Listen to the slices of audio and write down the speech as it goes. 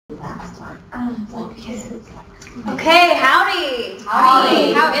Okay, howdy.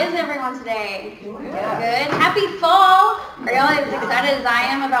 Howdy. How is everyone today? Good. Happy fall. Are y'all as excited as I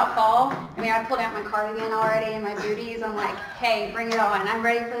am about fall? I mean, I pulled out my cardigan already and my booties. I'm like, hey, bring it on. I'm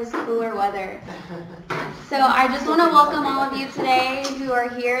ready for this cooler weather. So I just want to welcome all of you today who are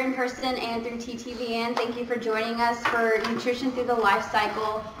here in person and through TTVN. Thank you for joining us for Nutrition Through the Life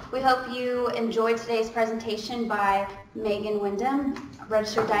Cycle. We hope you enjoyed today's presentation by Megan Wyndham,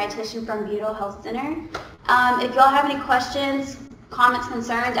 registered dietitian from Butyl Health Center. If y'all have any questions, comments,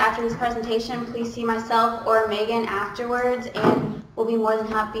 concerns after this presentation, please see myself or Megan afterwards, and we'll be more than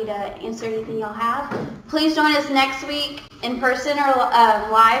happy to answer anything y'all have. Please join us next week in person or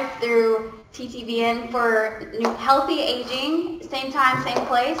live through TTVN for Healthy Aging, same time, same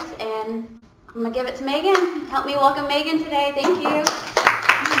place, and I'm going to give it to Megan. Help me welcome Megan today. Thank you.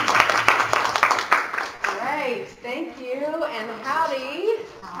 Great, thank you, and howdy.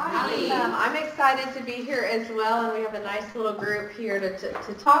 Howdy. I'm excited to be here as well, and we have a nice little group here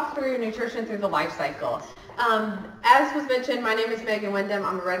to talk through nutrition through the life cycle. As was mentioned, my name is Megan Wyndham.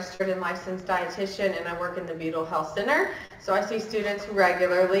 I'm a registered and licensed dietitian, and I work in the Butyl Health Center. So I see students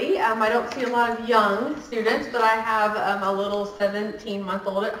regularly. I don't see a lot of young students, but I have a little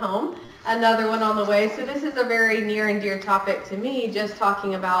 17-month-old at home, another one on the way. So this is a very near and dear topic to me, just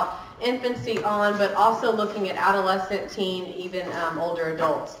talking about infancy on, but also looking at adolescent, teen, even older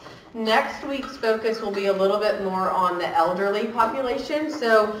adults. Next week's focus will be a little bit more on the elderly population,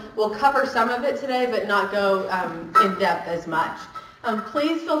 so we'll cover some of it today, but not go in depth as much.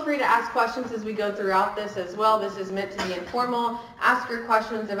 Please feel free to ask questions as we go throughout this as well. This is meant to be informal. Ask your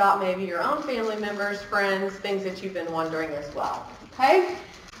questions about maybe your own family members, friends, things that you've been wondering as well. Okay?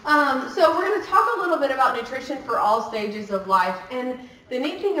 So we're going to talk a little bit about nutrition for all stages of life. And the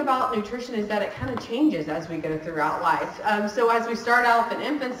neat thing about nutrition is that it kind of changes as we go throughout life. So as we start off in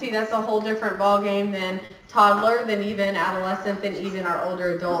infancy, that's a whole different ballgame than toddler, than even adolescent, than even our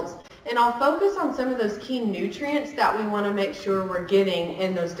older adults. And I'll focus on some of those key nutrients that we want to make sure we're getting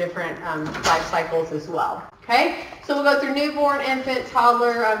in those different life cycles as well. Okay? So we'll go through newborn, infant,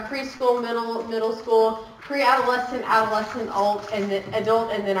 toddler, preschool, middle school, pre-adolescent, adolescent,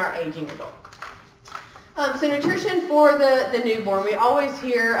 adult, and then our aging adult. So nutrition for the newborn. We always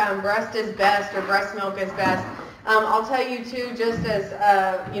hear breast is best or breast milk is best. I'll tell you too, just as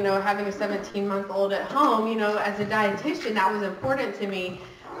having a 17-month-old at home, as a dietitian, that was important to me.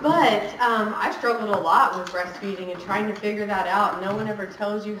 But I struggled a lot with breastfeeding and trying to figure that out. No one ever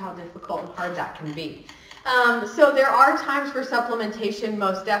tells you how difficult and hard that can be. So there are times for supplementation,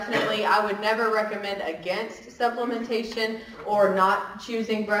 most definitely. I would never recommend against supplementation or not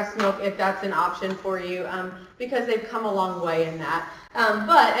choosing breast milk if that's an option for you, because they've come a long way in that.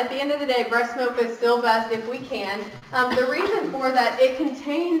 But at the end of the day, breast milk is still best if we can. The reason for that, it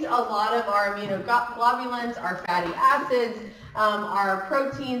contains a lot of our immunoglobulins, our fatty acids, our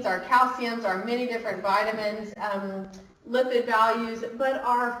proteins, our calciums, our many different vitamins, lipid values, but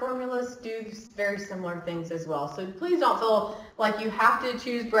our formulas do very similar things as well. So please don't feel like you have to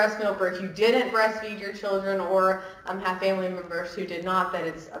choose breast milk, or if you didn't breastfeed your children or have family members who did not, that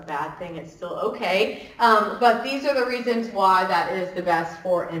it's a bad thing. It's still okay. But these are the reasons why that is the best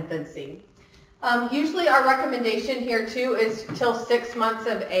for infancy. Usually our recommendation here too is till 6 months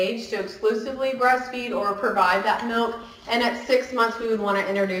of age to exclusively breastfeed or provide that milk. And at 6 months we would want to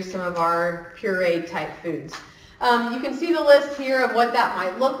introduce some of our pureed type foods. You can see the list here of what that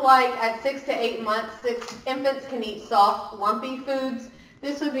might look like. At 6 to 8 months, infants can eat soft, lumpy foods.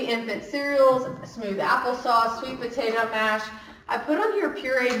 This would be infant cereals, smooth applesauce, sweet potato mash. I put on here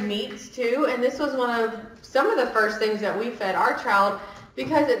pureed meats too, and this was some of the first things that we fed our child,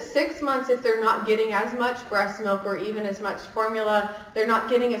 because at 6 months, if they're not getting as much breast milk or even as much formula, they're not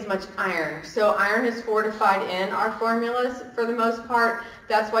getting as much iron. So iron is fortified in our formulas for the most part.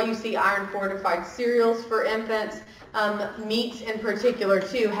 That's why you see iron fortified cereals for infants. Meats in particular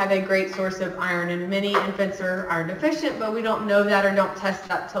too have a great source of iron, and many infants are iron deficient, but we don't know that or don't test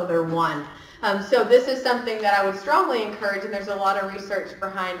that till they're 1. So this is something that I would strongly encourage, and there's a lot of research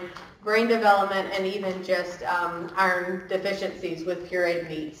behind brain development and even just iron deficiencies with pureed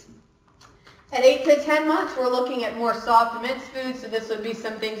meats. At 8 to 10 months, we're looking at more soft minced foods, so this would be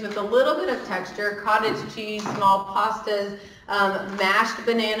some things with a little bit of texture, cottage cheese, small pastas, mashed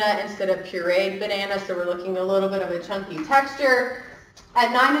banana instead of pureed banana, so we're looking at a little bit of a chunky texture.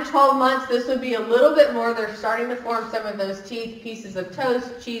 At 9 to 12 months, this would be a little bit more. They're starting to form some of those teeth, pieces of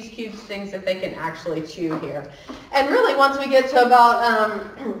toast, cheese cubes, things that they can actually chew here. And really, once we get to about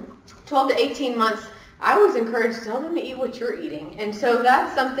 12 to 18 months, I always encourage, tell them to eat what you're eating. And so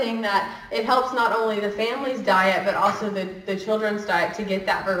that's something that it helps not only the family's diet, but also the children's diet to get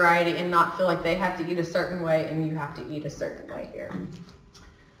that variety and not feel like they have to eat a certain way and you have to eat a certain way here.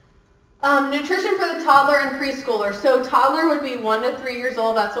 Nutrition for the toddler and preschooler. So toddler would be 1 to 3 years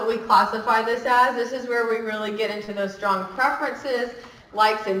old. That's what we classify this as. This is where we really get into those strong preferences,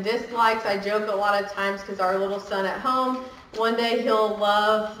 likes and dislikes. I joke a lot of times because our little son at home, one day he'll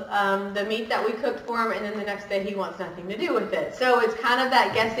love the meat that we cooked for him, and then the next day he wants nothing to do with it. So it's kind of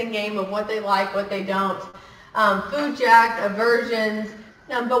that guessing game of what they like, what they don't. Food jacked, aversions.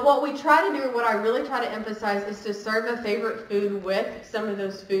 But what we try to do, what I really try to emphasize, is to serve a favorite food with some of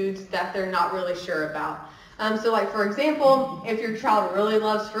those foods that they're not really sure about. So like, for example, if your child really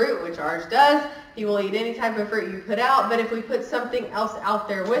loves fruit, which ours does, he will eat any type of fruit you put out. But if we put something else out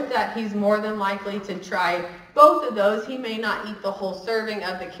there with that, he's more than likely to try both of those. He may not eat the whole serving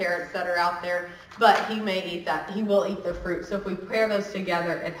of the carrots that are out there, but he may eat that. He will eat the fruit. So if we pair those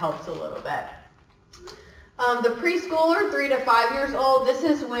together, it helps a little bit. The preschooler, 3 to 5 years old, this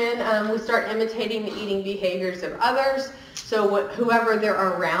is when we start imitating the eating behaviors of others. So whoever they're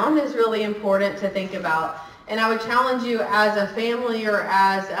around is really important to think about. And I would challenge you as a family, or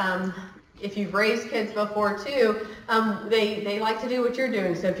as if you've raised kids before too, they like to do what you're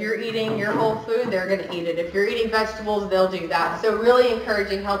doing. So if you're eating your whole food, they're going to eat it. If you're eating vegetables, they'll do that. So really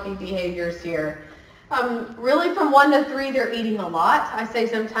encouraging healthy behaviors here. Really from 1 to 3, they're eating a lot. I say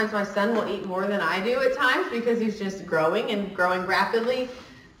sometimes my son will eat more than I do at times because he's just growing and growing rapidly.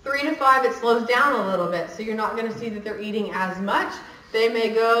 3 to 5, it slows down a little bit. So you're not going to see that they're eating as much. They may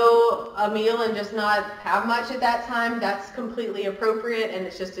go a meal and just not have much at that time. That's completely appropriate, and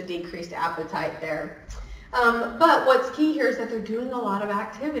it's just a decreased appetite there. But what's key here is that they're doing a lot of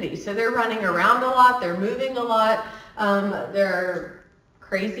activity. So they're running around a lot, they're moving a lot, they're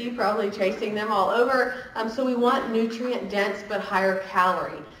crazy, probably chasing them all over. So we want nutrient dense but higher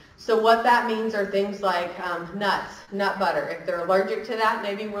calorie. So what that means are things like nuts, nut butter. If they're allergic to that,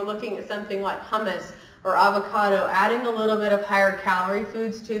 maybe we're looking at something like hummus or avocado, adding a little bit of higher calorie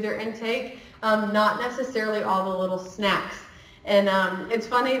foods to their intake, not necessarily all the little snacks. And it's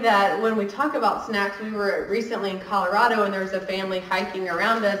funny that when we talk about snacks, we were recently in Colorado and there was a family hiking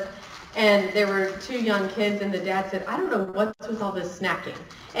around us, and there were 2 young kids, and the dad said, I don't know what's with all this snacking.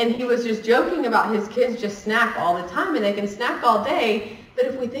 And he was just joking about his kids just snack all the time, and they can snack all day. But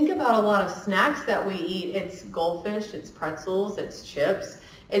if we think about a lot of snacks that we eat, it's goldfish, it's pretzels, it's chips.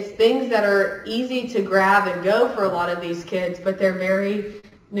 It's things that are easy to grab and go for a lot of these kids, but they're very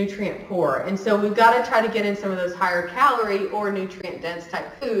nutrient poor. And so we've got to try to get in some of those higher calorie or nutrient dense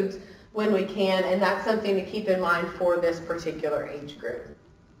type foods when we can, and that's something to keep in mind for this particular age group.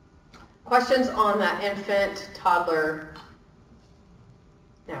 Questions on that infant, toddler?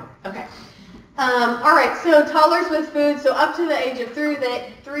 No. Okay. All right, so toddlers with food, so up to the age of 3,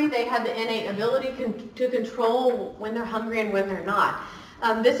 they have the innate ability to control when they're hungry and when they're not.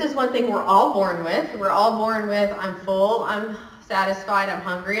 This is one thing we're all born with. We're all born with, I'm full, I'm satisfied, I'm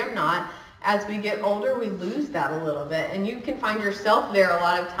hungry, I'm not. As we get older, we lose that a little bit. And you can find yourself there a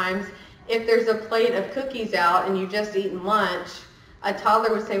lot of times. If there's a plate of cookies out and you've just eaten lunch, a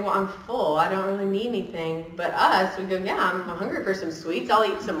toddler would say, well, I'm full, I don't really need anything. But us, we go, yeah, I'm hungry for some sweets, I'll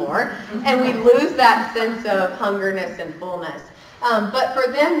eat some more. And we lose that sense of hungerness and fullness. But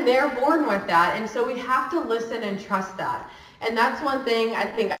for them, they're born with that. And so we have to listen and trust that. And that's one thing I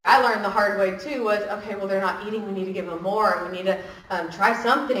think I learned the hard way too was, okay, well, they're not eating, we need to give them more, we need to try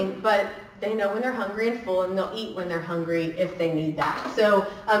something. But they know when they're hungry and full, and they'll eat when they're hungry if they need that. So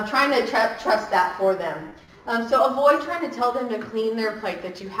trying to trust that for them. So avoid trying to tell them to clean their plate,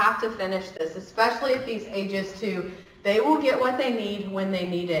 that you have to finish this, especially at these ages too. They will get what they need when they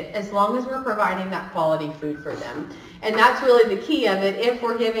need it, as long as we're providing that quality food for them. And that's really the key of it. If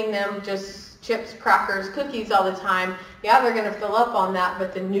we're giving them just chips, crackers, cookies all the time, yeah, they're going to fill up on that,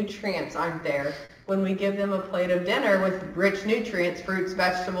 but the nutrients aren't there. When we give them a plate of dinner with rich nutrients, fruits,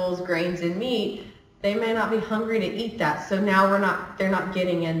 vegetables, grains, and meat, they may not be hungry to eat that. So now they're not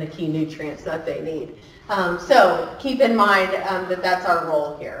getting in the key nutrients that they need. So keep in mind that that's our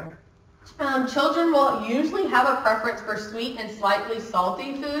role here. Children will usually have a preference for sweet and slightly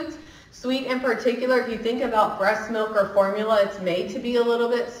salty foods. Sweet in particular, if you think about breast milk or formula, it's made to be a little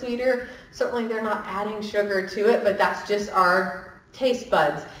bit sweeter. Certainly they're not adding sugar to it, but that's just our taste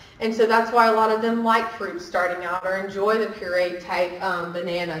buds. And so that's why a lot of them like fruits starting out, or enjoy the puree type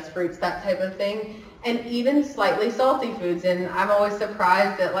bananas, fruits, that type of thing. And even slightly salty foods. And I'm always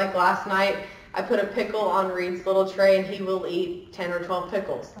surprised that, like last night, I put a pickle on Reed's little tray and he will eat 10 or 12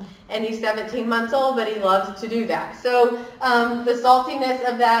 pickles. And he's 17 months old, but he loves to do that. So the saltiness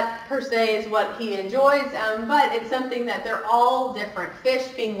of that per se is what he enjoys, but it's something that they're all different. Fish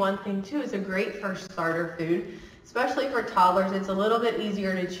being one thing too is a great first starter food, especially for toddlers. It's a little bit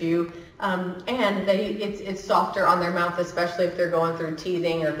easier to chew, and it's softer on their mouth, especially if they're going through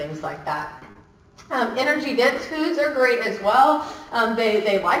teething or things like that. Energy dense foods are great as well.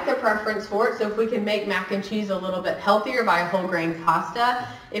 They like the preference for it, so if we can make mac and cheese a little bit healthier by whole grain pasta,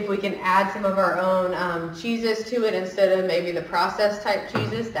 if we can add some of our own cheeses to it instead of maybe the processed type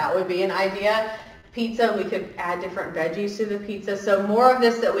cheeses, that would be an idea. Pizza, we could add different veggies to the pizza, so more of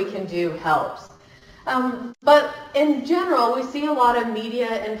this that we can do helps. But in general, we see a lot of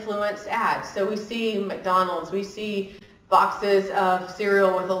media influenced ads. So we see McDonald's, we see boxes of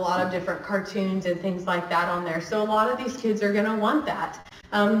cereal with a lot of different cartoons and things like that on there. So a lot of these kids are going to want that.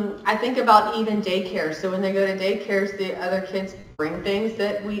 I think about even daycare. So when they go to daycares, the other kids bring things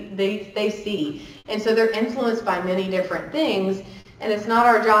that they see. And so they're influenced by many different things. And it's not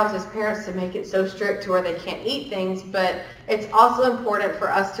our jobs as parents to make it so strict to where they can't eat things, but it's also important for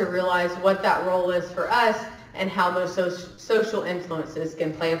us to realize what that role is for us and how those social influences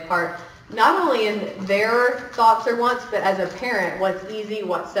can play a part, not only in their thoughts or wants, but as a parent, what's easy,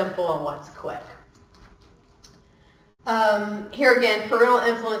 what's simple, and what's quick. Here again, parental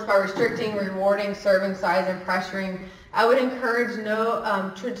influence by restricting, rewarding, serving size, and pressuring. I would encourage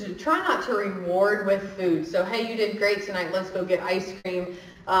to try not to reward with food. So, hey, you did great tonight. Let's go get ice cream.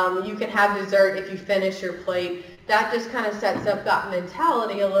 You can have dessert if you finish your plate. That just kind of sets up that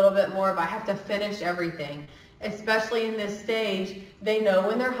mentality a little bit more of I have to finish everything. Especially in this stage, they know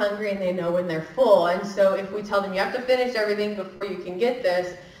when they're hungry and they know when they're full. And so if we tell them you have to finish everything before you can get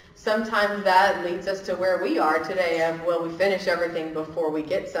this, sometimes that leads us to where we are today of, well, we finish everything before we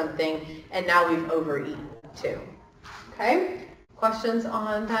get something, and now we've overeaten too. Okay? Questions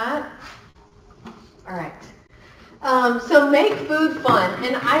on that? All right. So make food fun.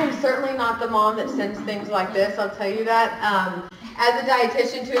 And I am certainly not the mom that sends things like this, I'll tell you that. As a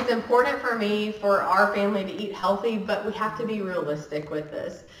dietitian too, it's important for me, for our family to eat healthy, but we have to be realistic with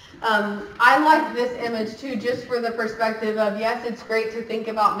this. I like this image too, just for the perspective of, yes, it's great to think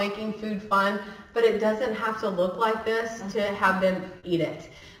about making food fun, but it doesn't have to look like this to have them eat it.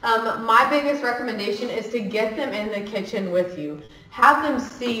 My biggest recommendation is to get them in the kitchen with you. Have them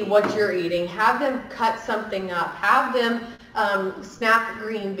see what you're eating. Have them cut something up. Have them snap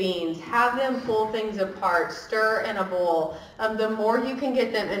green beans. Have them pull things apart. Stir in a bowl. The more you can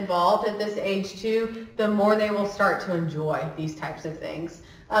get them involved at this age too, the more they will start to enjoy these types of things.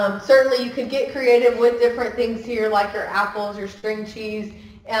 Certainly you could get creative with different things here, like your apples, your string cheese.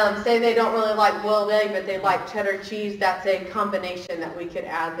 Say they don't really like boiled egg, but they like cheddar cheese. That's a combination that we could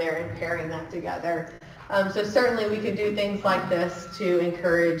add there and pairing that together. So certainly we could do things like this to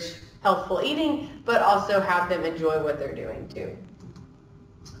encourage healthful eating, but also have them enjoy what they're doing too.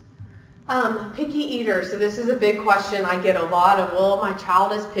 Picky eaters. So this is a big question. I get a lot of, well, my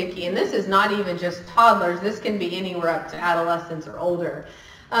child is picky. And this is not even just toddlers. This can be anywhere up to adolescents or older.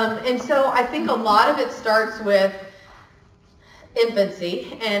 And so I think a lot of it starts with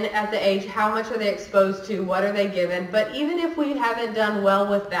infancy and at the age, how much are they exposed to, what are they given. But even if we haven't done well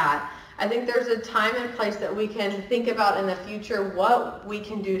with that, I think there's a time and place that we can think about in the future what we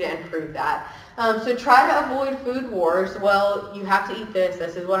can do to improve that. So try to avoid food wars. Well, you have to eat this.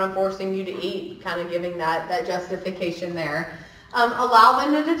 This is what I'm forcing you to eat, kind of giving that justification there. Allow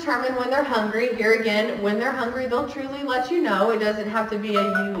them to determine when they're hungry. Here again, when they're hungry, they'll truly let you know. It doesn't have to be a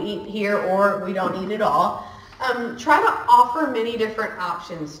you eat here or we don't eat at all. Try to offer many different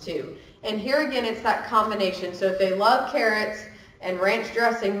options too. And here again, it's that combination. So if they love carrots and ranch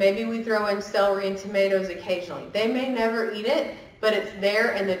dressing, maybe we throw in celery and tomatoes occasionally. They may never eat it, but it's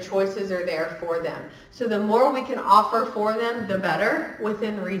there and the choices are there for them. So the more we can offer for them, the better,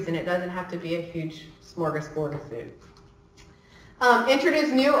 within reason. It doesn't have to be a huge smorgasbord of food.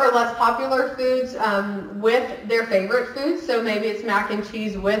 Introduce new or less popular foods with their favorite foods. So maybe it's mac and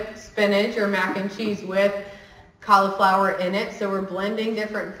cheese with spinach or mac and cheese with cauliflower in it. So we're blending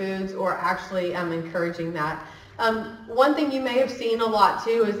different foods or actually encouraging that. One thing you may have seen a lot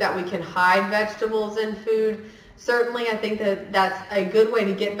too is that we can hide vegetables in food. Certainly I think that that's a good way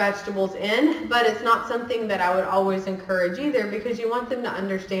to get vegetables in, but it's not something that I would always encourage either, because you want them to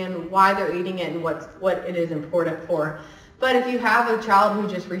understand why they're eating it and what it is important for. But if you have a child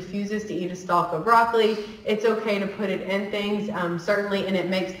who just refuses to eat a stalk of broccoli, it's okay to put it in things, certainly, and it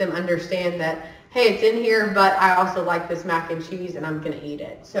makes them understand that, hey, it's in here, but I also like this mac and cheese and I'm going to eat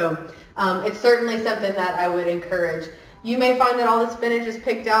it. So it's certainly something that I would encourage. You may find that all the spinach is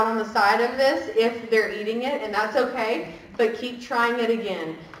picked out on the side of this if they're eating it, and that's okay, but keep trying it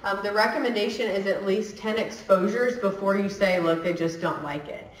again. The recommendation is at least 10 exposures before you say, look, they just don't like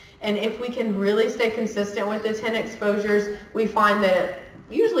it. And if we can really stay consistent with the 10 exposures, we find that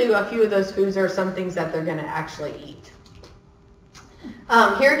usually a few of those foods are some things that they're going to actually eat.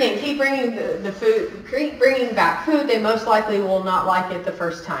 Here again, keep bringing keep bringing back food. They most likely will not like it the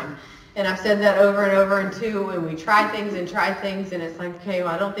first time. And I've said that over and over, and too, when we try things, and it's like, okay,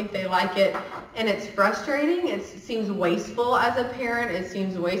 well, I don't think they like it. And it's frustrating. It seems wasteful as a parent. It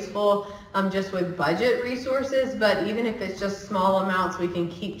seems wasteful just with budget resources. But even if it's just small amounts, we can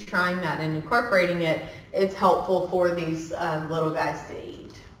keep trying that and incorporating it. It's helpful for these little guys to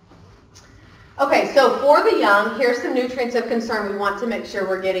eat. Okay, so for the young, here's some nutrients of concern we want to make sure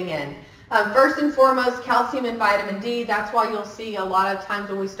we're getting in. First and foremost, calcium and vitamin D. That's why you'll see a lot of times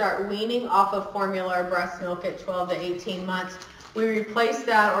when we start weaning off of formula or breast milk at 12 to 18 months, we replace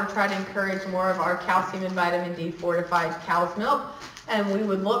that or try to encourage more of our calcium and vitamin D fortified cow's milk. And we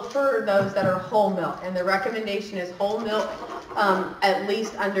would look for those that are whole milk. And the recommendation is whole milk at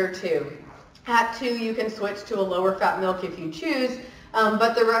least under 2. At 2, you can switch to a lower fat milk if you choose.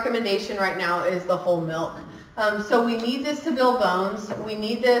 But the recommendation right now is the whole milk. So we need this to build bones. We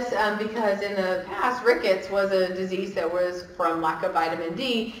need this because in the past, rickets was a disease that was from lack of vitamin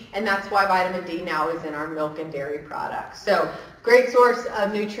D, and that's why vitamin D now is in our milk and dairy products. So great source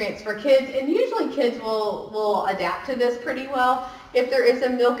of nutrients for kids, and usually kids will adapt to this pretty well. If there is a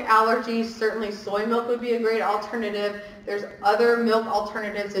milk allergy, certainly soy milk would be a great alternative. There's other milk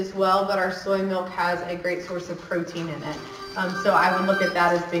alternatives as well, but our soy milk has a great source of protein in it. So I would look at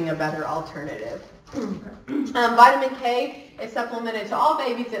that as being a better alternative. Vitamin K is supplemented to all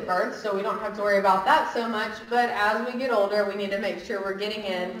babies at birth, so we don't have to worry about that so much, but as we get older, we need to make sure we're getting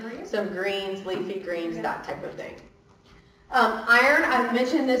in some greens, leafy greens, that type of thing. Iron, I've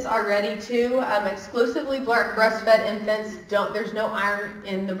mentioned this already too. Exclusively breastfed infants, there's no iron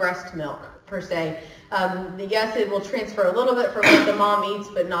in the breast milk per se. Yes, it will transfer a little bit from what the mom eats,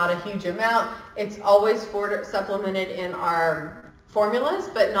 but not a huge amount. It's always supplemented in our formulas,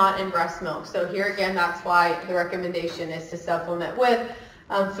 but not in breast milk. So here again, that's why the recommendation is to supplement with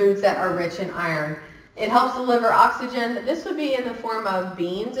foods that are rich in iron. It helps deliver oxygen. This would be in the form of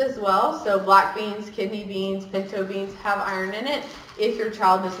beans as well. So black beans, kidney beans, pinto beans have iron in it if your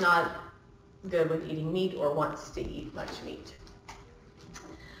child is not good with eating meat or wants to eat much meat.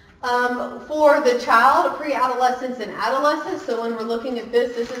 For the child, pre-adolescence and adolescence, so when we're looking at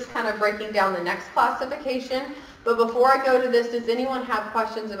this, this is kind of breaking down the next classification. But before I go to this, does anyone have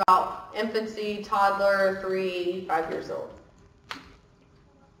questions about infancy, toddler, 3, 5 years old?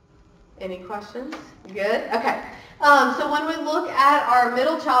 Any questions? Good? Okay. So when we look at our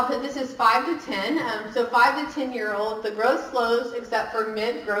middle childhood, this is 5 to 10. So 5 to 10-year-old, the growth slows except for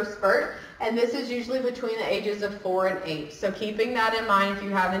mid-growth spurt. And this is usually between the ages of 4 and 8. So keeping that in mind, if you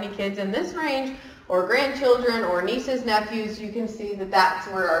have any kids in this range, or grandchildren, or nieces, nephews, you can see that that's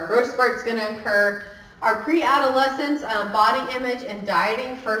where our growth spurt is going to occur. Our pre-adolescence, body image and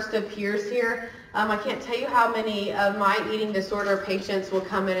dieting first appears here. I can't tell you how many of my eating disorder patients will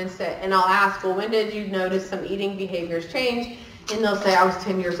come in and say, and I'll ask, well, when did you notice some eating behaviors change? And they'll say, I was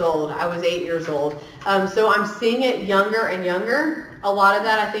 10 years old, I was 8 years old. So I'm seeing it younger and younger. A lot of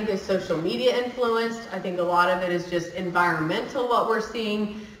that I think is social media influenced. I think a lot of it is just environmental, what we're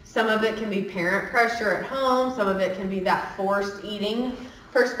seeing. Some of it can be parent pressure at home. Some of it can be that forced eating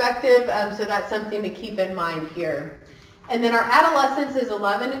perspective. So that's something to keep in mind here. And then our adolescence is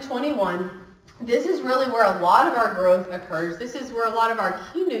 11 to 21. This is really where a lot of our growth occurs. This is where a lot of our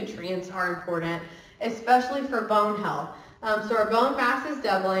key nutrients are important, especially for bone health. So our bone mass is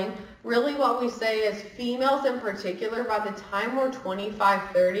doubling. Really what we say is females in particular, by the time we're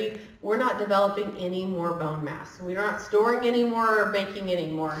 25, 30, we're not developing any more bone mass. We're not storing any more or making any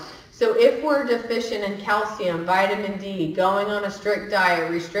more. So if we're deficient in calcium, vitamin D, going on a strict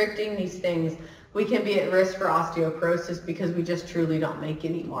diet, restricting these things, we can be at risk for osteoporosis because we just truly don't make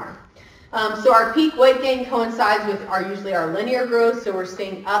any more. So our peak weight gain coincides with usually our linear growth, so we're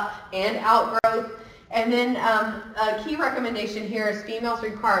seeing up and outgrowth. And then a key recommendation here is females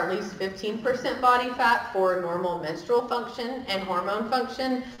require at least 15% body fat for normal menstrual function and hormone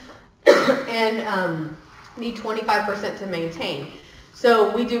function, and need 25% to maintain.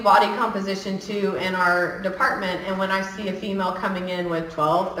 So we do body composition too in our department, and when I see a female coming in with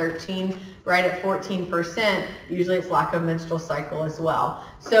 12, 13, right at 14%, usually it's lack of menstrual cycle as well.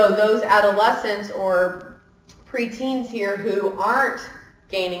 So those adolescents or preteens here who aren't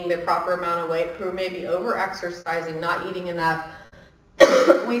gaining the proper amount of weight, who may be over exercising, not eating enough,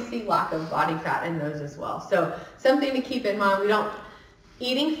 we see lack of body fat in those as well. So something to keep in mind.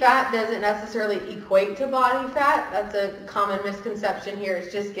 Eating fat doesn't necessarily equate to body fat. That's a common misconception here.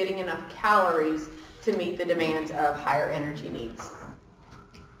 It's just getting enough calories to meet the demands of higher energy needs.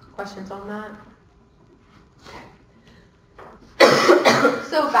 Questions on that? Okay.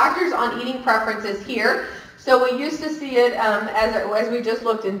 So factors on eating preferences here. So we used to see it as we just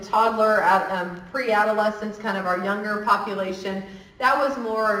looked in toddler, pre-adolescents, kind of our younger population. That was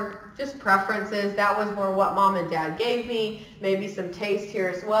more just preferences. That was more what mom and dad gave me, maybe some taste here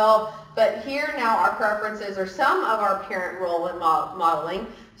as well. But here now our preferences are some of our parent role in modeling.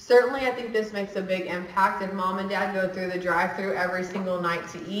 Certainly I think this makes a big impact, and mom and dad go through the drive-thru every single night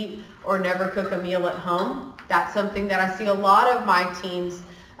to eat or never cook a meal at home. That's something that I see a lot of my teens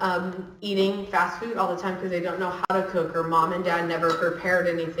eating fast food all the time because they don't know how to cook, or mom and dad never prepared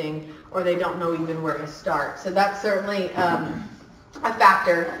anything, or they don't know even where to start. So that's certainly a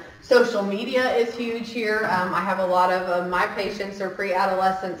factor. Social media is huge here. I have a lot of my patients are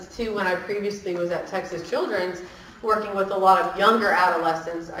pre-adolescents too. When I previously was at Texas Children's working with a lot of younger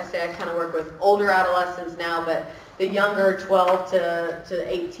adolescents, I say I kind of work with older adolescents now, but the younger 12 to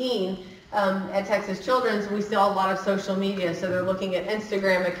 18, at Texas Children's, we saw a lot of social media. So they're looking at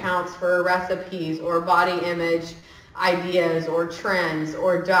Instagram accounts for recipes or body image ideas or trends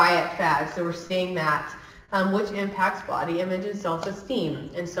or diet fads. So we're seeing that. Which impacts body image and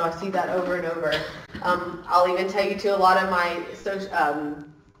self-esteem. And so I see that over and over. I'll even tell you too, a lot of my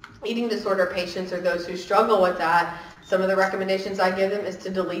eating disorder patients or those who struggle with that, some of the recommendations I give them is to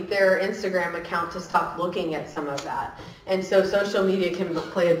delete their Instagram account to stop looking at some of that. And so social media can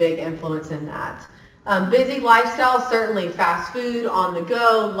play a big influence in that. Busy lifestyle, certainly fast food, on the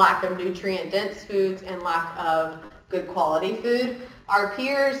go, lack of nutrient-dense foods, and lack of good quality food. Our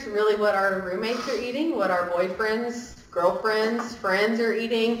peers, really what our roommates are eating, what our boyfriends, girlfriends, friends are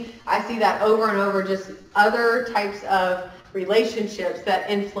eating. I see that over and over, just other types of relationships that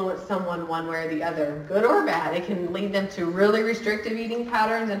influence someone one way or the other, good or bad. It can lead them to really restrictive eating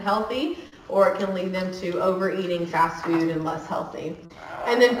patterns and healthy, or it can lead them to overeating fast food and less healthy.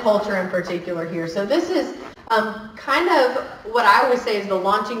 And then culture in particular here. So this is kind of what I always say is the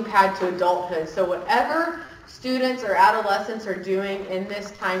launching pad to adulthood. So whatever students or adolescents are doing in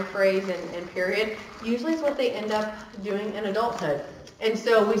this time phrase and period usually is what they end up doing in adulthood. And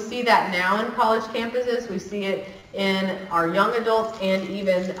so we see that now in college campuses. We see it in our young adults and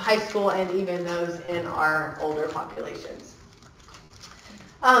even high school and even those in our older populations.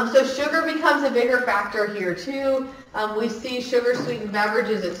 So sugar becomes a bigger factor here too. We see sugar sweetened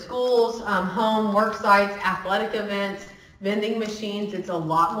beverages at schools, home, work sites, athletic events, vending machines. It's a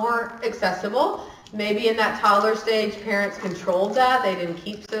lot more accessible. Maybe in that toddler stage, parents controlled that. They didn't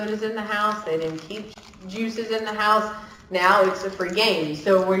keep sodas in the house. They didn't keep juices in the house. Now it's a free game.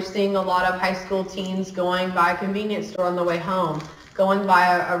 So we're seeing a lot of high school teens going by a convenience store on the way home, going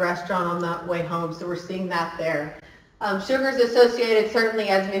by a restaurant on the way home. So we're seeing that there. Sugar is associated, certainly,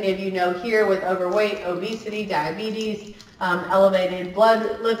 as many of you know here, with overweight, obesity, diabetes, elevated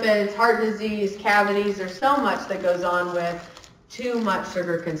blood lipids, heart disease, cavities. There's so much that goes on with too much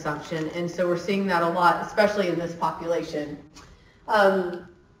sugar consumption, and so we're seeing that a lot, especially in this population.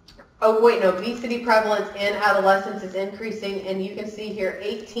 Overweight and obesity prevalence in adolescents is increasing, and you can see here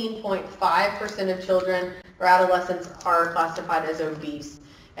 18.5% of children or adolescents are classified as obese.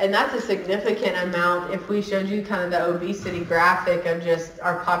 And that's a significant amount. If we showed you kind of the obesity graphic of just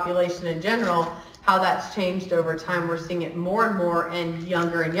our population in general, how that's changed over time, we're seeing it more and more and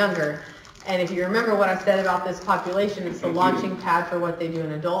younger. And if you remember what I said about this population, it's the launching pad for what they do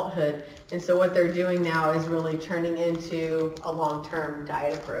in adulthood. And so what they're doing now is really turning into a long-term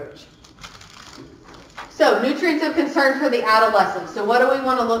diet approach. So nutrients of concern for the adolescents. So what do we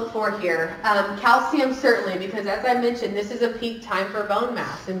want to look for here? Calcium, certainly, because as I mentioned, this is a peak time for bone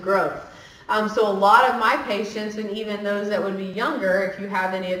mass and growth. So a lot of my patients, and even those that would be younger, if you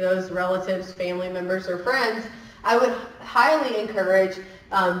have any of those relatives, family members, or friends, I would highly encourage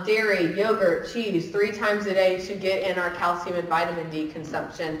dairy, yogurt, cheese 3 times a day to get in our calcium and vitamin D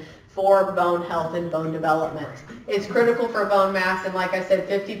consumption for bone health and bone development. It's critical for bone mass, and like I said,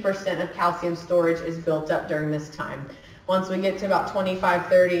 50% of calcium storage is built up during this time. Once we get to about 25,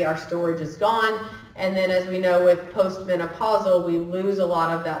 30, our storage is gone, and then as we know with postmenopausal, we lose a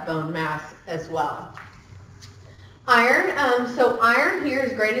lot of that bone mass as well. Iron, so iron here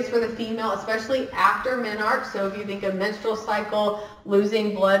is greatest for the female, especially after menarche. So if you think of menstrual cycle,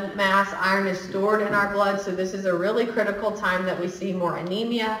 losing blood mass, iron is stored in our blood. So this is a really critical time that we see more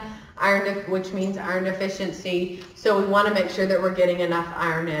anemia, which means iron deficiency. So we want to make sure that we're getting enough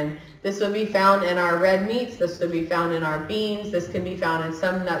iron in. This would be found in our red meats. This would be found in our beans. This can be found in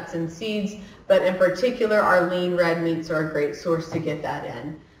some nuts and seeds, but in particular, our lean red meats are a great source to get that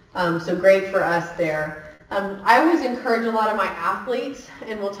in. So great for us there. I always encourage a lot of my athletes,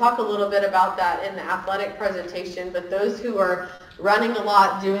 and we'll talk a little bit about that in the athletic presentation, but those who are running a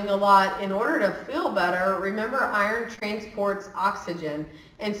lot, doing a lot, in order to feel better, remember iron transports oxygen.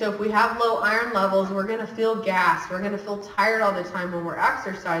 And so if we have low iron levels, we're going to feel gassed. We're going to feel tired all the time when we're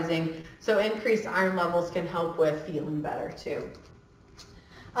exercising. So increased iron levels can help with feeling better too.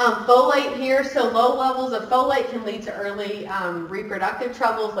 Folate here, so low levels of folate can lead to early reproductive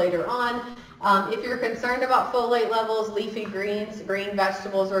troubles later on. If you're concerned about folate levels, leafy greens, green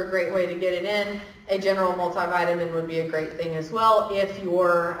vegetables are a great way to get it in. A general multivitamin would be a great thing as well if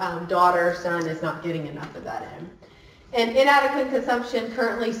your daughter or son is not getting enough of that in. And inadequate consumption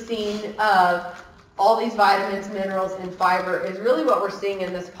currently seen of all these vitamins, minerals, and fiber is really what we're seeing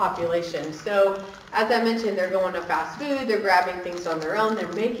in this population. So as I mentioned, they're going to fast food, they're grabbing things on their own,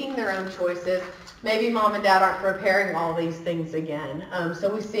 they're making their own choices. Maybe mom and dad aren't preparing all these things again.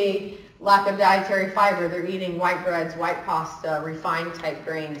 So we see lack of dietary fiber. They're eating white breads, white pasta, refined type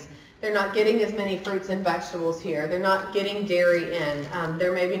grains. They're not getting as many fruits and vegetables here. They're not getting dairy in.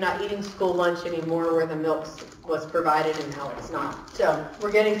 They're maybe not eating school lunch anymore where the milk was provided and now it's not. So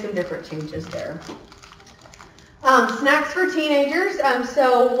we're getting some different changes there. Snacks for teenagers.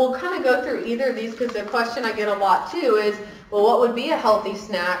 So we'll kind of go through either of these because the question I get a lot too is, well, what would be a healthy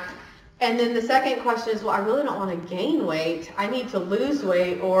snack? And then the second question is, well, I really don't want to gain weight. I need to lose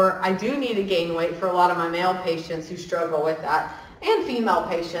weight, or I do need to gain weight for a lot of my male patients who struggle with that, and female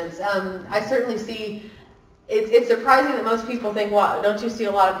patients. I certainly see, it's surprising that most people think, well, don't you see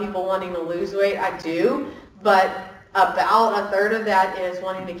a lot of people wanting to lose weight? I do, but about a third of that is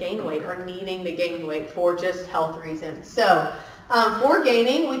wanting to gain weight or needing to gain weight for just health reasons. So for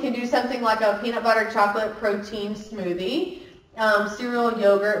gaining, we can do something like a peanut butter chocolate protein smoothie. Cereal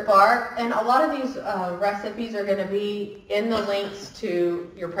yogurt bar, and a lot of these recipes are going to be in the links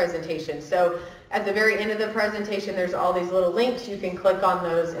to your presentation. So at the very end of the presentation, there's all these little links. You can click on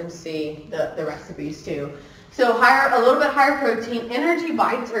those and see the recipes too. So a little bit higher protein. Energy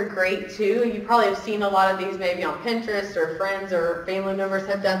bites are great too. You probably have seen a lot of these maybe on Pinterest, or friends or family members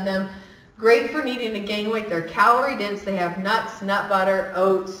have done them. Great for needing to gain weight. They're calorie dense. They have nuts, nut butter,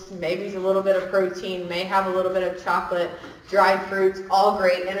 oats, maybe a little bit of protein, may have a little bit of chocolate, dried fruits, all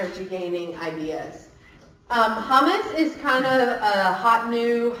great energy gaining ideas. Hummus is kind of a hot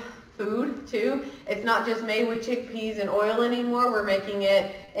new food too. It's not just made with chickpeas and oil anymore. We're making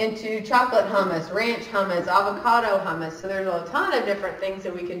it into chocolate hummus, ranch hummus, avocado hummus. So there's a ton of different things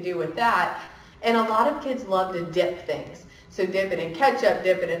that we can do with that. And a lot of kids love to dip things. So dip it in ketchup,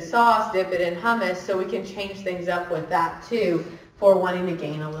 dip it in sauce, dip it in hummus, so we can change things up with that too for wanting to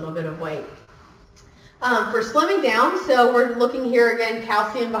gain a little bit of weight. For slimming down, so we're looking here again,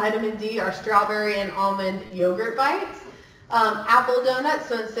 calcium, vitamin D, our strawberry and almond yogurt bites. Apple donuts,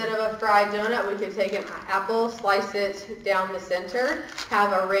 so instead of a fried donut, we could take an apple, slice it down the center,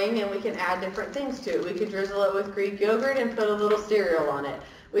 have a ring, and we can add different things to it. We could drizzle it with Greek yogurt and put a little cereal on it.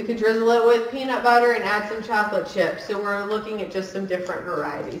 We could drizzle it with peanut butter and add some chocolate chips. So we're looking at just some different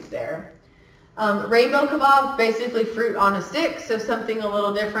varieties there. Rainbow kebab, basically fruit on a stick, so something a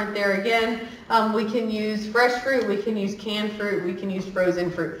little different there again. We can use fresh fruit, we can use canned fruit, we can use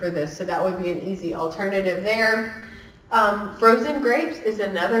frozen fruit for this, so that would be an easy alternative there. Frozen grapes is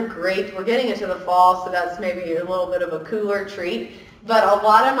another great, we're getting into the fall, so that's maybe a little bit of a cooler treat. But a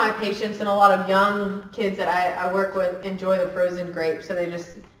lot of my patients and a lot of young kids that I work with enjoy the frozen grapes. So they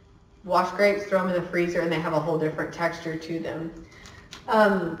just wash grapes, throw them in the freezer, and they have a whole different texture to them.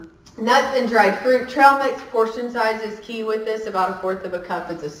 Nuts and dried fruit. Trail mix portion size is key with this. About 1/4 of a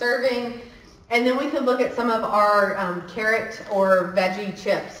cup is a serving. And then we could look at some of our carrot or veggie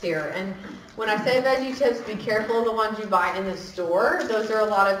chips here. And when I say veggie chips, be careful of the ones you buy in the store. Those are a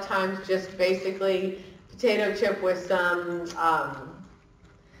lot of times just basically potato chip with some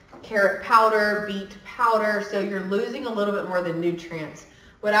carrot powder, beet powder, so you're losing a little bit more of the nutrients.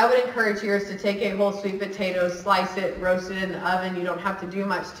 What I would encourage here is to take a whole sweet potato, slice it, roast it in the oven. You don't have to do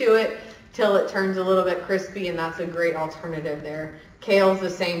much to it till it turns a little bit crispy, and that's a great alternative there. Kale's the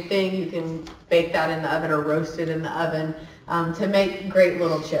same thing. You can bake that in the oven or roast it in the oven to make great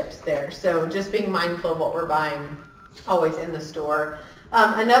little chips there. So just being mindful of what we're buying always in the store.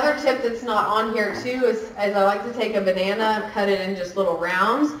 Another tip that's not on here too is I like to take a banana, cut it in just little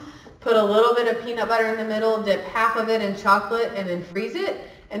rounds, put a little bit of peanut butter in the middle, dip half of it in chocolate, and then freeze it.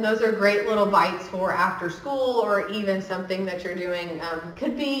 And those are great little bites for after school or even something that you're doing.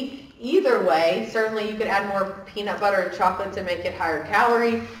 Could be either way. Certainly you could add more peanut butter and chocolate to make it higher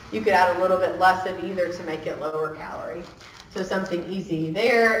calorie. You could add a little bit less of either to make it lower calorie. So something easy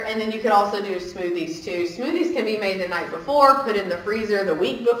there. And then you could also do smoothies too. Smoothies can be made the night before, put in the freezer the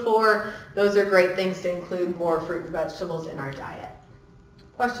week before. Those are great things to include more fruit and vegetables in our diet.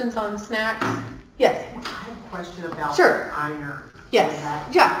 Questions on snacks? Yes? I have a question about Sure. iron. Yes.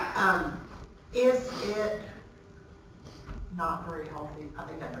 Yeah. Is it not very healthy, I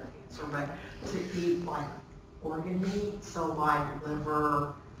think I know the answer, but to eat like organ meat, so like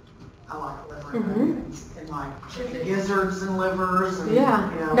liver, I like liver and like chicken gizzards and livers and,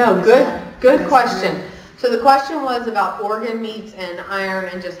 Yeah. you know. No, good question. So the question was about organ meats and iron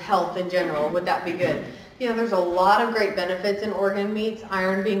and just health in general. Would that be good? Yeah, there's a lot of great benefits in organ meats,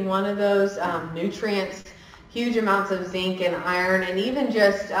 iron being one of those, nutrients, huge amounts of zinc and iron, and even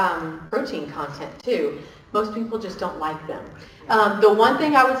just protein content too. Most people just don't like them. The one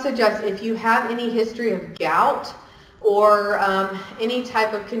thing I would suggest, if you have any history of gout or any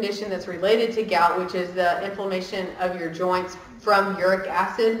type of condition that's related to gout, which is the inflammation of your joints from uric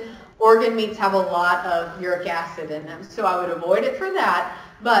acid, organ meats have a lot of uric acid in them. So I would avoid it for that.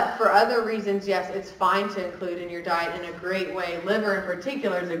 But for other reasons, yes, it's fine to include in your diet in a great way. Liver in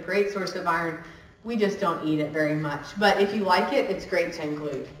particular is a great source of iron. We just don't eat it very much. But if you like it, it's great to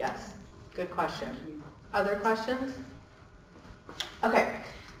include. Yes. Good question. Other questions? Okay.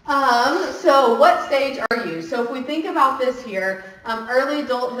 So what stage are you? So if we think about this here, early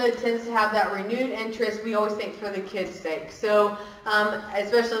adulthood tends to have that renewed interest. We always think for the kids' sake. So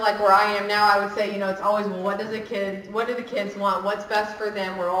especially like where I am now, I would say, it's always, well, what do the kids want? What's best for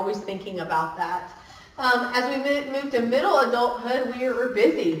them? We're always thinking about that. As we move to middle adulthood, we're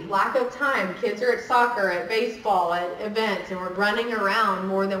busy, lack of time. Kids are at soccer, at baseball, at events, and we're running around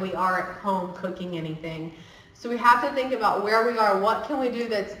more than we are at home cooking anything. So we have to think about where we are, what can we do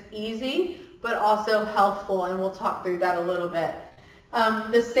that's easy, but also healthful, and we'll talk through that a little bit.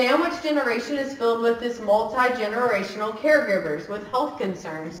 The sandwich generation is filled with this multi-generational caregivers with health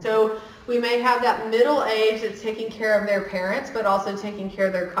concerns. So we may have that middle age that's taking care of their parents, but also taking care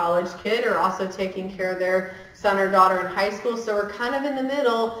of their college kid, or also taking care of their son or daughter in high school. So we're kind of in the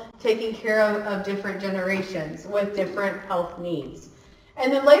middle, taking care of different generations with different health needs.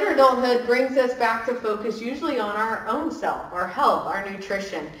 And then later adulthood brings us back to focus usually on our own self, our health, our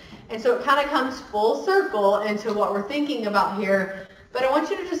nutrition. And so it kind of comes full circle into what we're thinking about here. But I want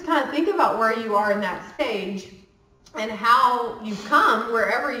you to just kind of think about where you are in that stage and how you've come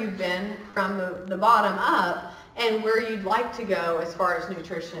wherever you've been from the bottom up and where you'd like to go as far as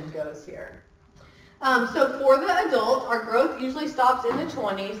nutrition goes here. So for the adult, our growth usually stops in the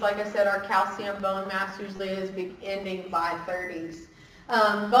 20s. Like I said, our calcium bone mass usually is ending by 30s.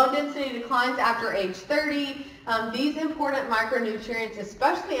 Bone density declines after age 30. These important micronutrients,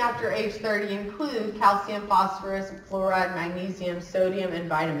 especially after age 30, include calcium, phosphorus, fluoride, magnesium, sodium, and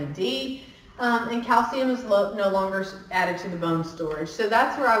vitamin D. And calcium is no longer added to the bone storage. So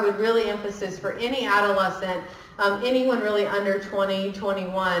that's where I would really emphasize for any adolescent, anyone really under 20,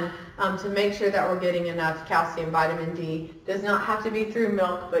 21, to make sure that we're getting enough calcium, vitamin D. Does not have to be through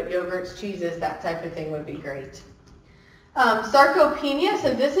milk, but yogurts, cheeses, that type of thing would be great. Sarcopenia,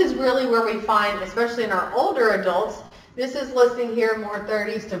 so this is really where we find, especially in our older adults, this is listing here more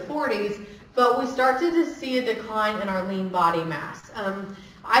 30s to 40s, but we started to see a decline in our lean body mass.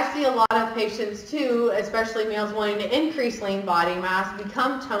 I see a lot of patients too, especially males wanting to increase lean body mass,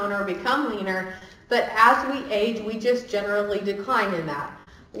 become toner, become leaner, but as we age, we just generally decline in that.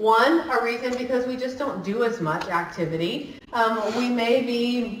 One, a reason because we just don't do as much activity. We may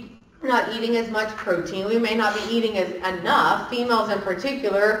be not eating as much protein. We may not be eating enough. Females in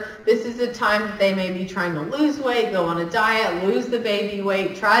particular, this is a time that they may be trying to lose weight, go on a diet, lose the baby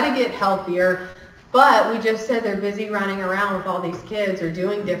weight, try to get healthier, but we just said they're busy running around with all these kids or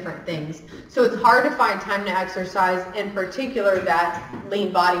doing different things. So it's hard to find time to exercise, in particular that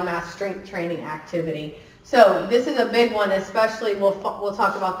lean body mass strength training activity. So this is a big one, especially we'll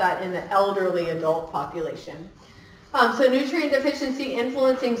talk about that in the elderly adult population. So nutrient deficiency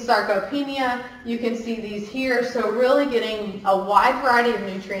influencing sarcopenia, you can see these here. So really getting a wide variety of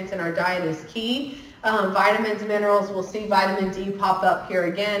nutrients in our diet is key. Vitamins, minerals, we'll see vitamin D pop up here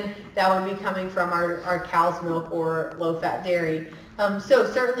again. That would be coming from our cow's milk or low-fat dairy.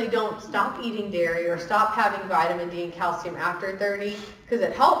 So certainly don't stop eating dairy or stop having vitamin D and calcium after 30 because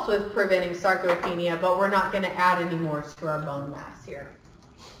it helps with preventing sarcopenia, but we're not going to add any more to our bone mass here.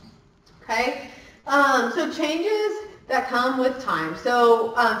 Okay. So changes that come with time.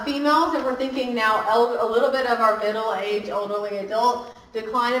 So females, if we're thinking now a little bit of our middle age, elderly adult,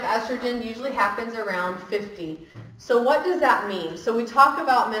 decline of estrogen usually happens around 50. So what does that mean? So we talk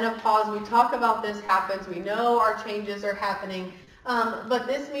about menopause, we talk about this happens, we know our changes are happening, but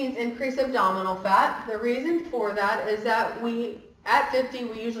this means increased abdominal fat. The reason for that is that at 50,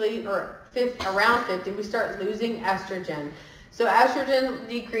 we usually, around 50, we start losing estrogen. So estrogen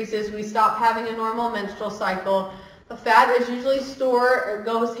decreases, we stop having a normal menstrual cycle. The fat is usually stored, or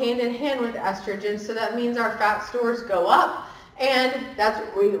goes hand in hand with estrogen, so that means our fat stores go up, and that's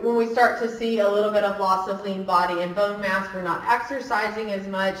when we start to see a little bit of loss of lean body and bone mass. We're not exercising as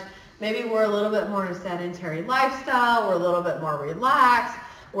much, maybe we're a little bit more in a sedentary lifestyle, we're a little bit more relaxed,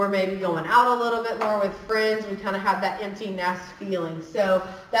 we're maybe going out a little bit more with friends, we kind of have that empty nest feeling. So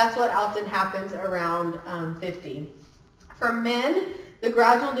that's what often happens around 50. For men, the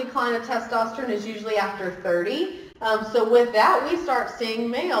gradual decline of testosterone is usually after 30. So with that, we start seeing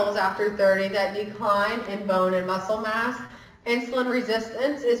males after 30 that decline in bone and muscle mass. Insulin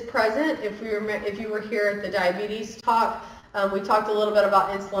resistance is present. If you were here at the diabetes talk, we talked a little bit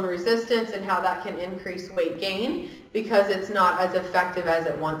about insulin resistance and how that can increase weight gain because it's not as effective as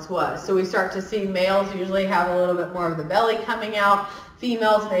it once was. So we start to see males usually have a little bit more of the belly coming out.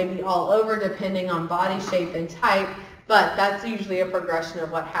 Females may be all over depending on body shape and type, but that's usually a progression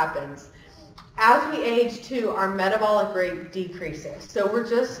of what happens. As we age too, our metabolic rate decreases. So we're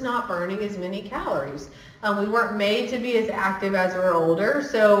just not burning as many calories. We weren't made to be as active as we're older,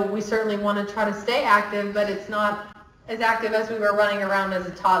 so we certainly want to try to stay active, but it's not as active as we were running around as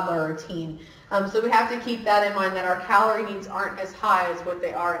a toddler or teen. So we have to keep that in mind, that our calorie needs aren't as high as what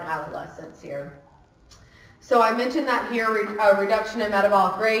they are in adolescence here. So I mentioned that here, reduction in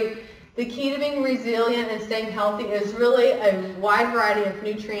metabolic rate. The key to being resilient and staying healthy is really a wide variety of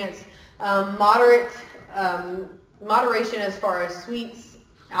nutrients, moderation as far as sweets,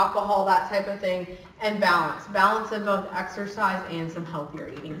 alcohol, that type of thing, and balance. Balance in both exercise and some healthier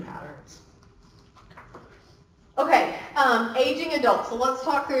eating patterns. Okay, aging adults. So let's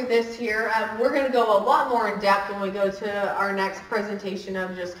talk through this here. We're going to go a lot more in depth when we go to our next presentation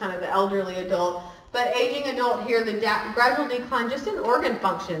of just kind of the elderly adult. But aging adult here, the gradual decline just in organ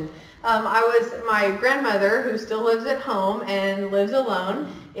function. My grandmother, who still lives at home and lives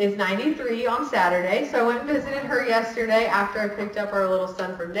alone, is 93 on Saturday. So I went and visited her yesterday after I picked up our little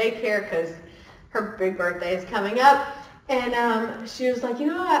son from daycare because her big birthday is coming up. And she was like, you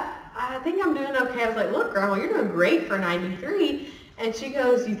know what, I think I'm doing okay. I was like, look, Grandma, you're doing great for 93. And she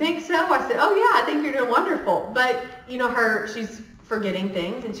goes, you think so? I said, oh yeah, I think you're doing wonderful. But you know, she's forgetting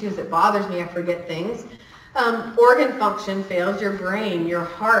things, and she goes, it bothers me, I forget things. Organ function fails, your brain, your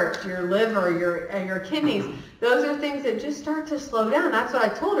heart, your liver, your kidneys. Those are things that just start to slow down. That's what I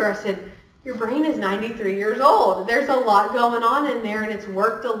told her. I said, your brain is 93 years old. There's a lot going on in there, and it's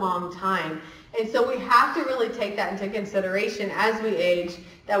worked a long time. And so we have to really take that into consideration as we age,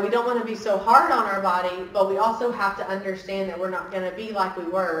 that we don't want to be so hard on our body, but we also have to understand that we're not going to be like we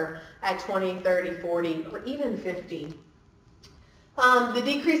were at 20, 30, 40, or even 50. The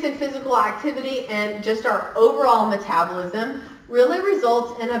decrease in physical activity and just our overall metabolism really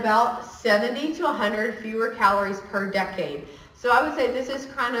results in about 70 to 100 fewer calories per decade. So I would say this is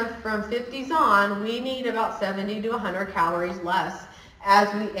kind of from 50s on, we need about 70 to 100 calories less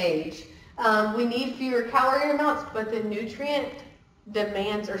as we age. We need fewer calorie amounts, but the nutrient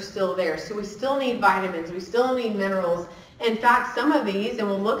demands are still there. So we still need vitamins, we still need minerals. In fact, some of these, and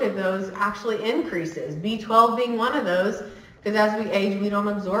we'll look at those, actually increases. B12 being one of those, because as we age, we don't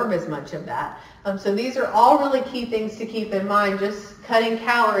absorb as much of that. So these are all really key things to keep in mind. Just cutting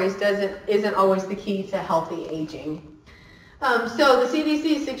calories isn't always the key to healthy aging. So the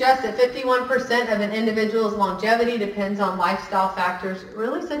CDC suggests that 51% of an individual's longevity depends on lifestyle factors,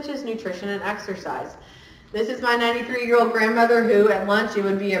 really such as nutrition and exercise. This is my 93-year-old grandmother who at lunch it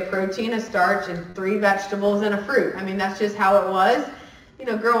would be a protein, a starch, and 3 vegetables and a fruit. I mean, that's just how it was. You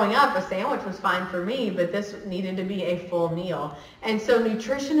know, growing up, a sandwich was fine for me, but this needed to be a full meal. And so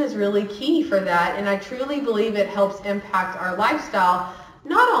nutrition is really key for that, and I truly believe it helps impact our lifestyle,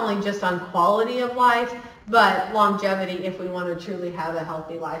 not only just on quality of life, but longevity if we want to truly have a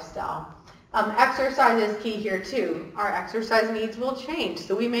healthy lifestyle. Exercise is key here too. Our exercise needs will change,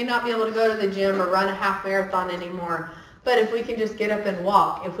 so we may not be able to go to the gym or run a half marathon anymore, but if we can just get up and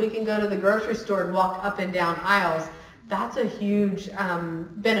walk, if we can go to the grocery store and walk up and down aisles, that's a huge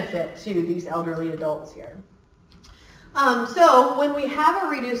benefit to these elderly adults here. So when we have a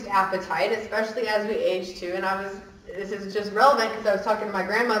reduced appetite, especially as we age too, and this is just relevant because I was talking to my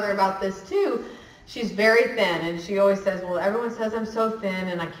grandmother about this too. She's very thin, and she always says, well, everyone says I'm so thin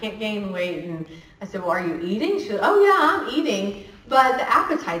and I can't gain weight. And I said, well, are you eating? She said, oh yeah, I'm eating. but the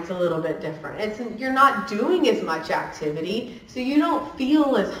appetite's a little bit different. You're not doing as much activity, so you don't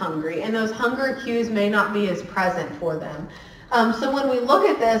feel as hungry, and those hunger cues may not be as present for them. So when we look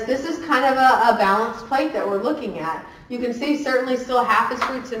at this is kind of a balanced plate that we're looking at. You can see certainly still half is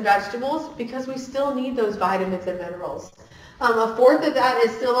fruits and vegetables because we still need those vitamins and minerals. A fourth of that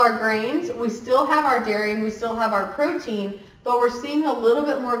is still our grains. We still have our dairy and we still have our protein, but we're seeing a little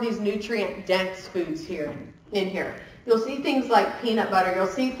bit more of these nutrient-dense foods in here. You'll see things like peanut butter. You'll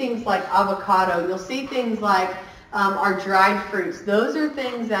see things like avocado. You'll see things like our dried fruits. Those are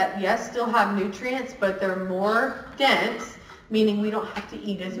things that, yes, still have nutrients, but they're more dense, meaning we don't have to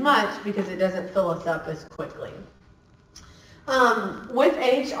eat as much because it doesn't fill us up as quickly. With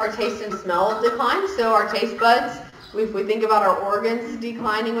age, our taste and smell decline. So our taste buds, if we think about our organs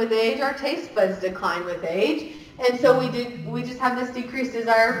declining with age, our taste buds decline with age. And so we just have this decreased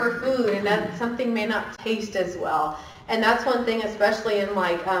desire for food, and that something may not taste as well. And that's one thing, especially in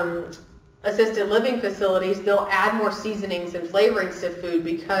like assisted living facilities, they'll add more seasonings and flavorings to food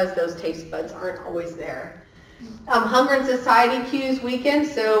because those taste buds aren't always there. Hunger and satiety cues weaken.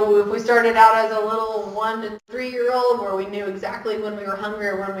 So if we started out as a little 1 to 3 year old where we knew exactly when we were hungry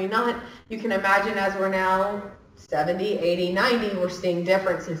or when we not, you can imagine as we're now 70, 80, 90, we're seeing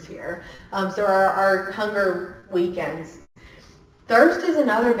differences here. So our hunger weakens. Thirst is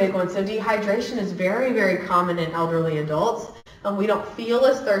another big one. So dehydration is very, very common in elderly adults. We don't feel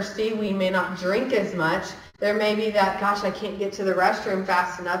as thirsty. We may not drink as much. There may be that, gosh, I can't get to the restroom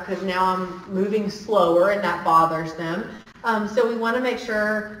fast enough because now I'm moving slower and that bothers them. So we want to make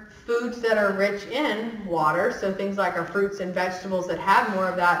sure foods that are rich in water, so things like our fruits and vegetables that have more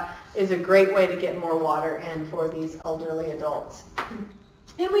of that, is a great way to get more water in for these elderly adults.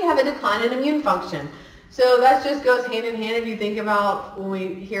 And we have a decline in immune function. So that just goes hand in hand if you think about when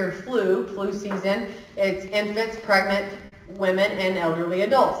we hear flu season, it's infants, pregnant women, and elderly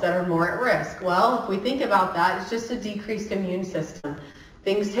adults that are more at risk. Well, if we think about that, it's just a decreased immune system.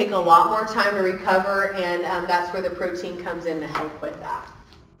 Things take a lot more time to recover, and that's where the protein comes in to help with that.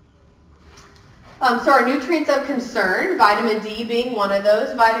 So our nutrients of concern, vitamin D being one of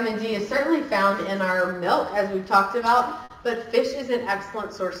those. Vitamin D is certainly found in our milk, as we've talked about, but fish is an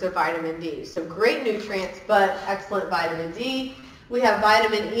excellent source of vitamin D. So great nutrients, but excellent vitamin D. We have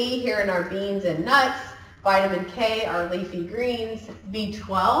vitamin E here in our beans and nuts, vitamin K, our leafy greens,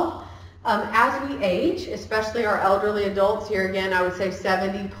 B12. As we age, especially our elderly adults, here again I would say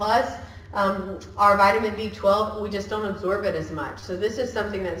 70 plus, our vitamin B12, we just don't absorb it as much. So this is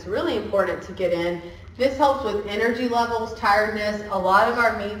something that's really important to get in. This helps with energy levels, tiredness. A lot of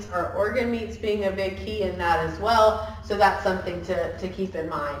our meats, our organ meats being a big key in that as well. So that's something to keep in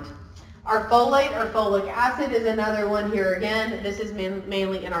mind. Our folate or folic acid is another one here again. This is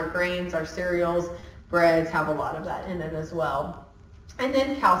mainly in our grains, our cereals, breads have a lot of that in it as well. And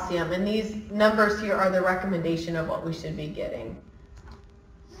then calcium, and these numbers here are the recommendation of what we should be getting.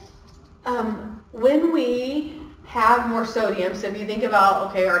 When we have more sodium, so if you think about,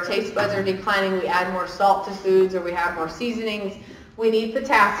 okay, our taste buds are declining, we add more salt to foods or we have more seasonings, we need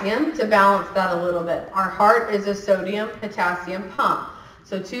potassium to balance that a little bit. Our heart is a sodium-potassium pump.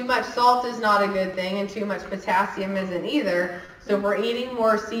 So too much salt is not a good thing and too much potassium isn't either. So if we're eating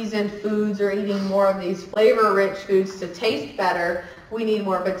more seasoned foods or eating more of these flavor-rich foods to taste better, we need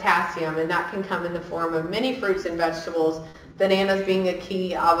more potassium, and that can come in the form of many fruits and vegetables, bananas being a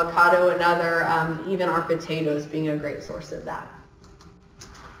key, avocado another, even our potatoes being a great source of that.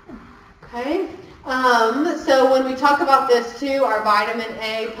 Okay, so when we talk about this too, our vitamin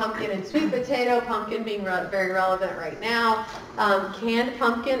A, pumpkin and sweet potato, pumpkin being very relevant right now. Canned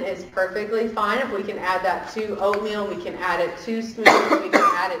pumpkin is perfectly fine. If we can add that to oatmeal, we can add it to smoothies, we can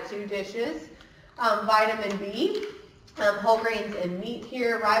add it to dishes. Vitamin B, whole grains and meat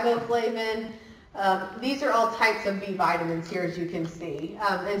here, riboflavin. These are all types of B vitamins here, as you can see.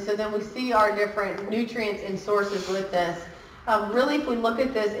 And so then we see our different nutrients and sources with this. Really, if we look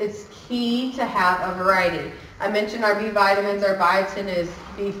at this, it's key to have a variety. I mentioned our B vitamins. Our biotin is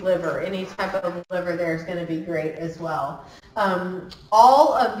beef liver. Any type of liver there is going to be great as well.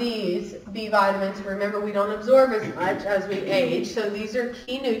 All of these B vitamins, remember, we don't absorb as much as we age. So these are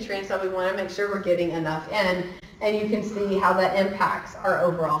key nutrients that we want to make sure we're getting enough in. And you can see how that impacts our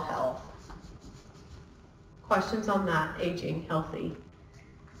overall health. Questions on that? Aging, healthy,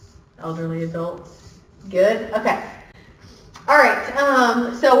 elderly adults? Good? Okay. All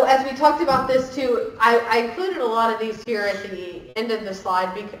right. So as we talked about this too, I included a lot of these here at the end of the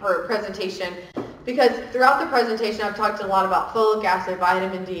slide or presentation because throughout the presentation I've talked a lot about folic acid,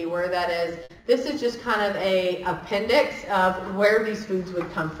 vitamin D, where that is. This is just kind of a appendix of where these foods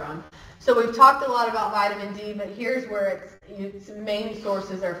would come from. So we've talked a lot about vitamin D, but here's where its main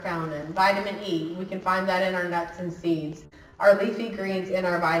sources are found in. Vitamin E, we can find that in our nuts and seeds. Our leafy greens, and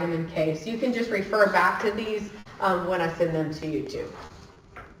our vitamin K. So you can just refer back to these when I send them to you too.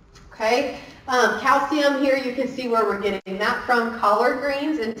 Okay, calcium here, you can see where we're getting that from. Collard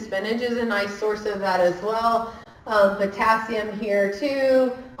greens and spinach is a nice source of that as well. Potassium here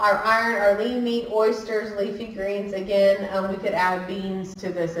too. Our iron, our lean meat, oysters, leafy greens. Again, we could add beans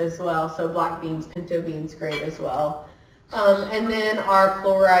to this as well. So black beans, pinto beans, great as well. And then our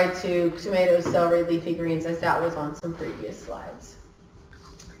chloride too, tomatoes, celery, leafy greens, as that was on some previous slides.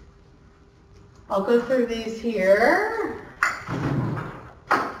 I'll go through these here.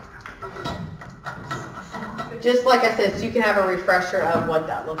 Just like I said, so you can have a refresher of what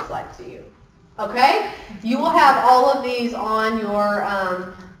that looks like to you. Okay? You will have all of these on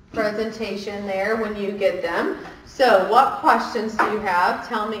your presentation there when you get them. So what questions do you have?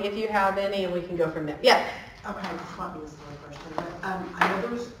 Tell me if you have any and we can go from there. Yes? Okay, this might be a silly question, but I know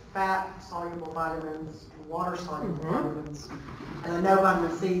there's fat-soluble vitamins and water-soluble vitamins. And I know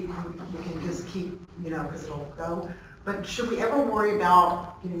vitamin C, you can just keep, because it'll go. But should we ever worry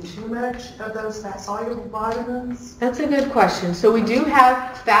about getting too much of those fat-soluble vitamins? That's a good question. So we do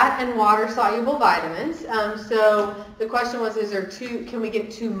have fat and water-soluble vitamins. So the question was, can we get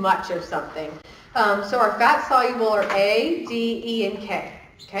too much of something? So our fat-soluble are A, D, E, and K.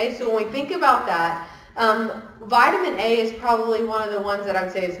 Okay, so when we think about that, vitamin A is probably one of the ones that I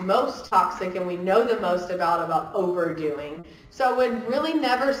would say is most toxic and we know the most about overdoing. So I would really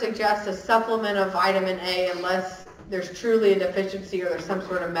never suggest a supplement of vitamin A unless there's truly a deficiency or there's some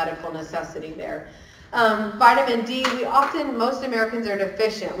sort of medical necessity there. Vitamin D, most Americans are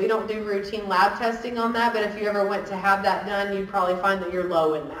deficient. We don't do routine lab testing on that, but if you ever went to have that done, you'd probably find that you're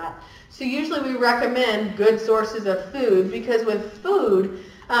low in that. So usually we recommend good sources of food because with food,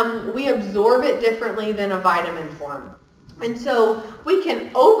 we absorb it differently than a vitamin form. And so we can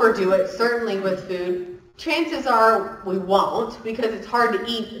overdo it certainly with food. Chances are we won't because it's hard to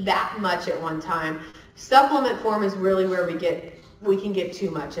eat that much at one time. Supplement form is really where we can get too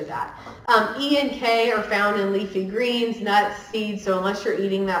much of that. E and K are found in leafy greens, nuts, seeds, so unless you're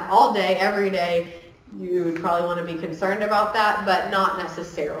eating that all day, every day, you would probably want to be concerned about that, but not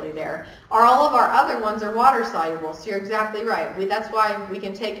necessarily there. All of our other ones are water soluble, so you're exactly right. That's why we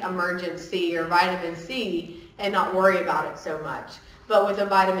can take Emergent C or vitamin C and not worry about it so much. But with a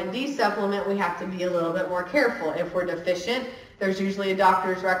vitamin D supplement, we have to be a little bit more careful. If we're deficient, there's usually a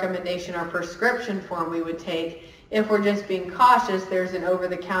doctor's recommendation or prescription form we would take. If we're just being cautious, there's an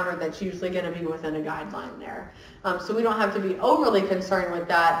over-the-counter that's usually going to be within a guideline there. So we don't have to be overly concerned with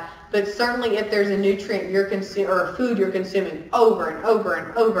that, but certainly if there's a nutrient you're consuming or a food you're consuming over and over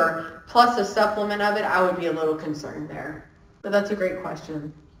and over, plus a supplement of it, I would be a little concerned there. But that's a great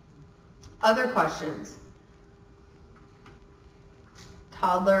question. Other questions?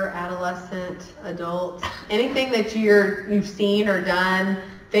 Toddler, adolescent, adult, anything that you've seen or done,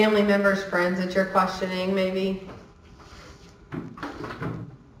 family members, friends that you're questioning maybe?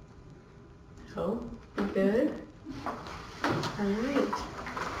 Oh, good. All right.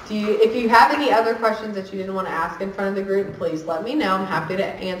 If you have any other questions that you didn't want to ask in front of the group, please let me know. I'm happy to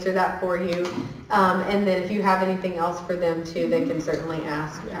answer that for you. And then if you have anything else for them too, they can certainly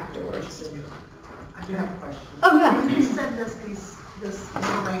ask afterwards. I do have a question. Oh, yeah. Can you send us this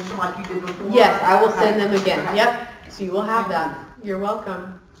information like you did before? Yes, I will send them again. Okay. Yep. So you will have that. You're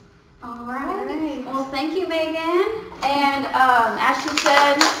welcome. All right. Well, thank you, Megan. And as she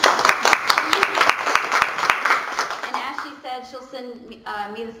said, she'll send me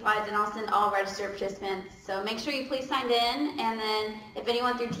the slides, and I'll send all registered participants. So make sure you please sign in, and then if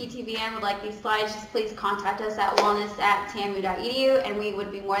anyone through TTVN would like these slides, just please contact us at wellness@tamu.edu, and we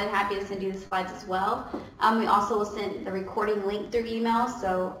would be more than happy to send you the slides as well. We also will send the recording link through email,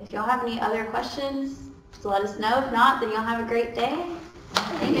 so if y'all have any other questions, just let us know. If not, then y'all have a great day.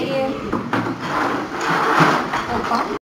 Thank you.